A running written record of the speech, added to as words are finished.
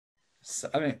So,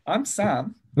 I mean, I'm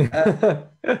Sam.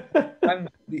 I'm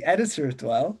the editor of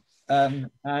Dwell, and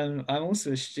I'm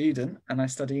also a student, and I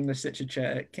study English literature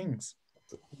at King's.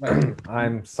 What about you?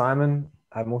 I'm Simon.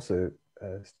 I'm also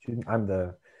a student. I'm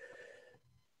the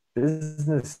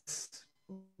business.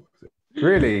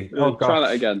 Really? Oh Try that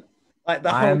gosh. again. Like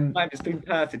the whole I'm time, it's been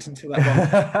perfect until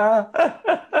that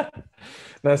one.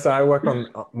 no, so I work on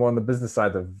more on the business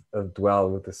side of Dwell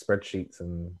with the spreadsheets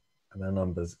and the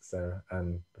numbers, so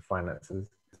and the finances.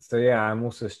 So yeah, I'm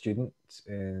also a student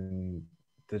in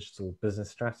digital business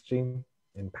strategy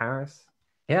in Paris.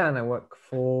 Yeah, and I work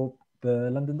for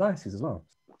the London Diocese as well.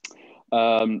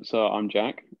 So I'm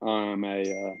Jack. I'm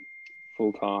a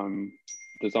full-time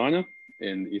designer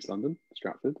in East London,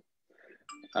 Stratford.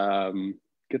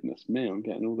 Goodness me, I'm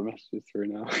getting all the messages through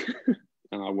now.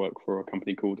 And I work for a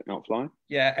company called Outfly.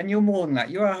 Yeah, and you're more than that.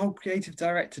 You're a whole creative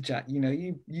director, Jack. You know,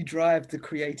 you drive the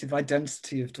creative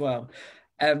identity of Dwell.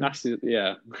 That's it,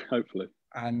 yeah, hopefully.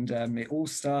 And it all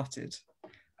started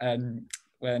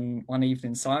when one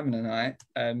evening Simon and I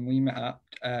we met up.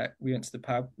 We went to the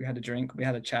pub. We had a drink. We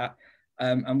had a chat.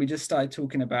 And we just started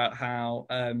talking about how,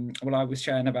 well, I was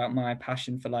sharing about my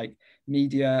passion for like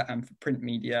media and for print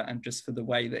media and just for the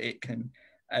way that it can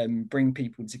bring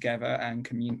people together and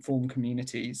form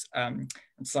communities. And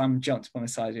Simon jumped upon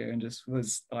this idea and just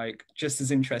was like just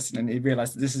as interested, and he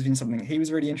realized that this has been something he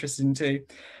was really interested in too.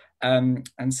 And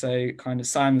so kind of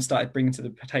Simon started bringing to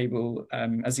the table,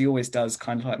 as he always does,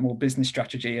 kind of like more business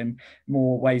strategy and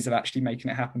more ways of actually making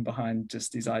it happen behind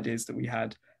just these ideas that we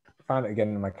had. I found it again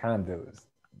in my calendar.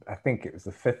 I think it was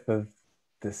the 5th of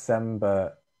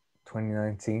December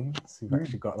 2019. So we've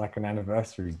actually got like an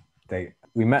anniversary date.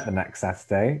 We met the next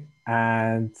Saturday,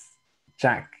 and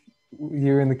Jack,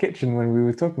 you were in the kitchen when we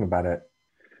were talking about it.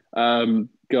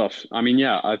 Gosh, I mean,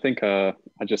 yeah, I think I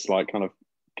just like kind of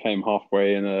came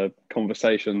halfway in a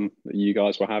conversation that you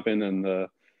guys were having, and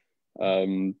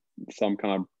some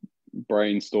kind of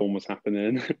brainstorm was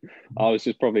happening. I was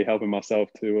just probably helping myself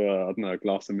to I don't know, a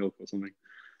glass of milk or something.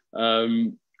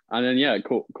 And then yeah, it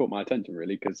caught my attention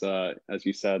really because as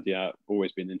you said, yeah, I've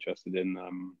always been interested in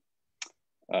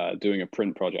doing a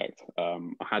print project. I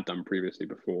had done previously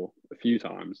before a few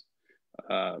times,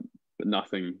 but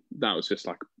nothing that was just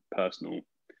like personal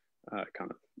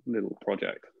kind of little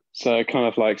project. So I kind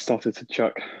of like started to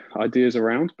chuck ideas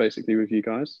around basically with you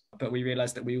guys. But we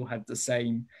realized that we all had the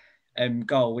same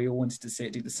goal. We all wanted to see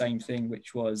it do the same thing,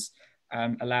 which was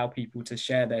allow people to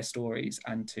share their stories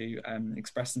and to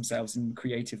express themselves in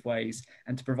creative ways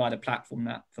and to provide a platform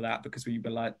for that, because we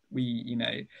were like,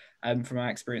 from our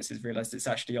experiences realized it's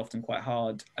actually often quite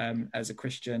hard as a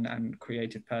Christian and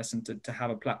creative person to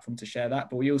have a platform to share that.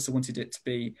 But we also wanted it to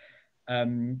be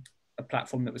a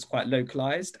platform that was quite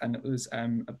localized and that was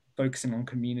focusing on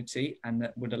community, and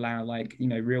that would allow like, you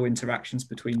know, real interactions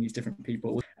between these different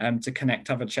people to connect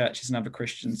other churches and other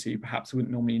Christians who perhaps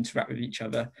wouldn't normally interact with each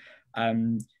other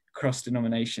across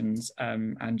denominations,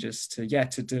 and just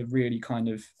to really kind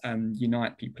of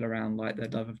unite people around like their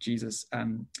love of Jesus,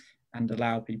 and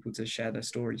allow people to share their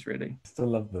stories really. Still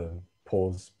love the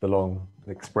pause, belong,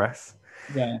 express.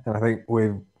 Yeah. And I think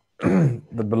with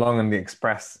the belong and the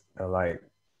express are like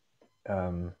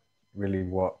really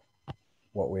what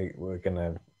we're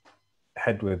gonna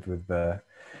head with the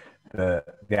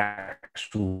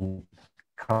actual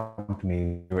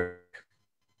company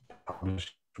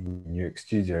published New York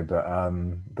Studio. But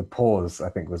the pause I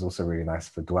think was also really nice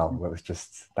for Dwell, where it was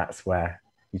just that's where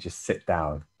you just sit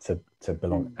down to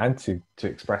belong and to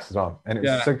express as well. And it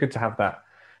was so good to have that,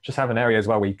 just have an area as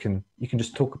well where you can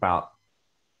just talk about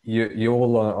you're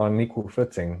all on equal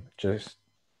footing, just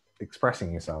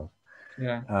expressing yourself.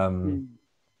 And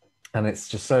it's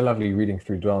just so lovely reading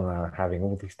through Dwell now, having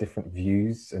all these different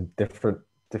views and different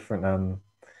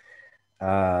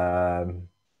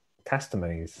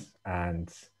testimonies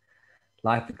and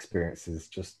life experiences,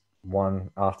 just one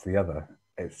after the other.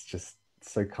 It's just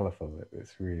so colorful.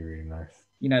 It's really, really nice.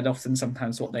 You know, often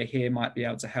sometimes what they hear might be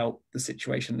able to help the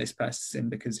situation this person's in,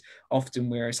 because often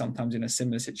we're sometimes in a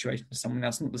similar situation to someone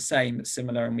else, not the same, but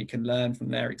similar, and we can learn from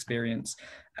their experience,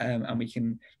 and we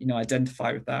can, you know,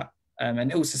 identify with that. And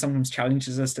it also sometimes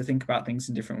challenges us to think about things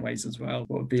in different ways as well.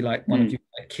 What would be like one of your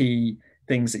key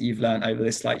things that you've learned over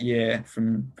this like year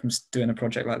from doing a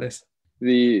project like this?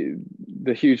 The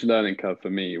huge learning curve for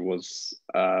me was,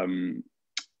 I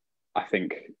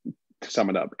think, to sum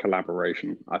it up,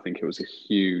 collaboration. I think it was a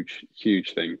huge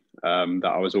thing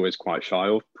that I was always quite shy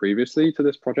of previously to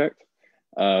this project.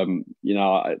 You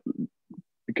know,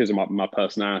 because of my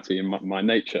personality and my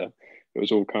nature, it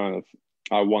was all kind of,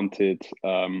 I wanted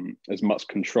as much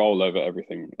control over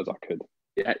everything as I could.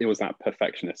 It was that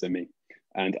perfectionist in me.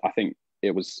 And I think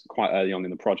it was quite early on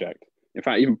in the project. In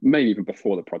fact, maybe even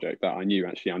before the project, that I knew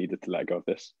actually I needed to let go of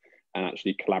this, and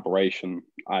actually collaboration,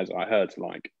 as I heard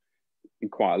like in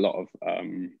quite a lot of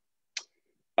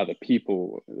other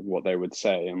people, what they would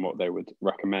say and what they would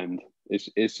recommend is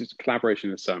just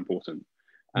collaboration is so important.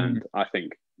 And I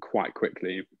think quite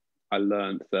quickly I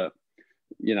learned that,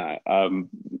 you know,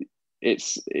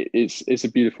 it's a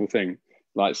beautiful thing.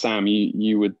 Like Sam,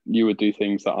 you would do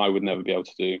things that I would never be able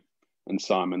to do, and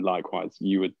Simon likewise,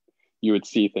 you would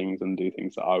see things and do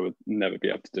things that I would never be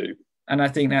able to do. And I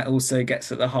think that also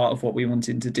gets at the heart of what we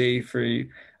wanted to do through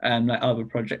like other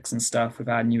projects and stuff with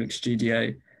our Newark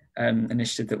Studio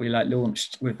initiative that we like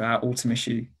launched with our autumn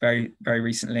issue very, very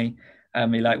recently.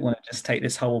 We like want to just take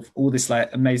this all this like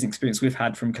amazing experience we've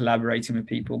had from collaborating with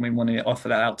people, and we want to offer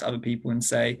that out to other people and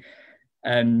say,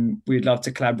 we'd love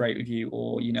to collaborate with you,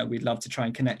 or you know, we'd love to try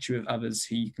and connect you with others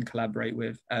who you can collaborate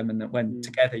with, and that when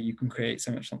together you can create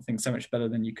something so much better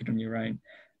than you could on your own.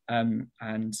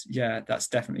 And yeah, that's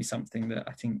definitely something that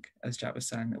I think, as Jack was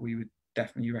saying, that we would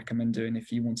definitely recommend doing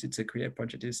if you wanted to create a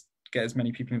project, is get as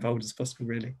many people involved as possible,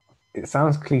 really. It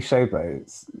sounds cliche, but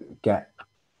it's get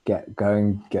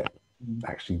going,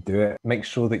 actually do it. Make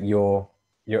sure that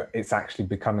it's actually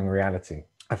becoming reality.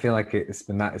 I feel like it's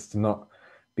been that, is to not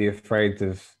be afraid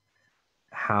of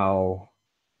how,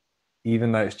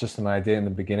 even though it's just an idea in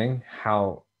the beginning,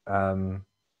 how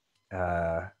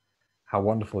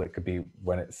wonderful it could be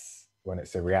when it's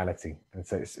a reality. And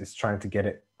so it's trying to get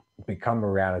it become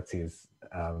a reality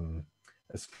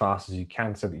as fast as you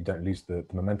can, so that you don't lose the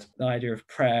momentum. The idea of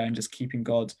prayer and just keeping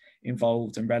God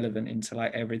involved and relevant into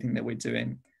like everything that we're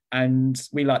doing. And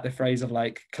we like the phrase of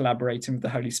like collaborating with the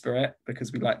Holy Spirit,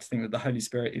 because we like to think that the Holy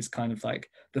Spirit is kind of like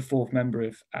the fourth member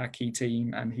of our key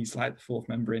team, and he's like the fourth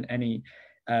member in any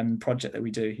project that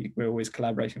we do. We're always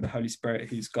collaborating with the Holy Spirit,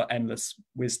 who's got endless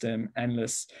wisdom,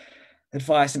 endless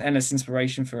advice, and endless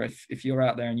inspiration for if you're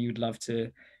out there and you'd love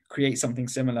to create something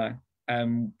similar.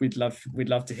 We'd love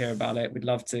to hear about it. We'd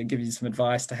love to give you some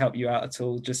advice to help you out at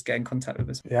all. Just get in contact with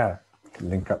us. Yeah,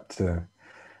 link up to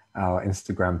our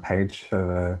Instagram page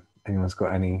for anyone's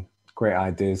got any great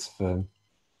ideas for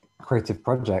creative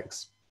projects.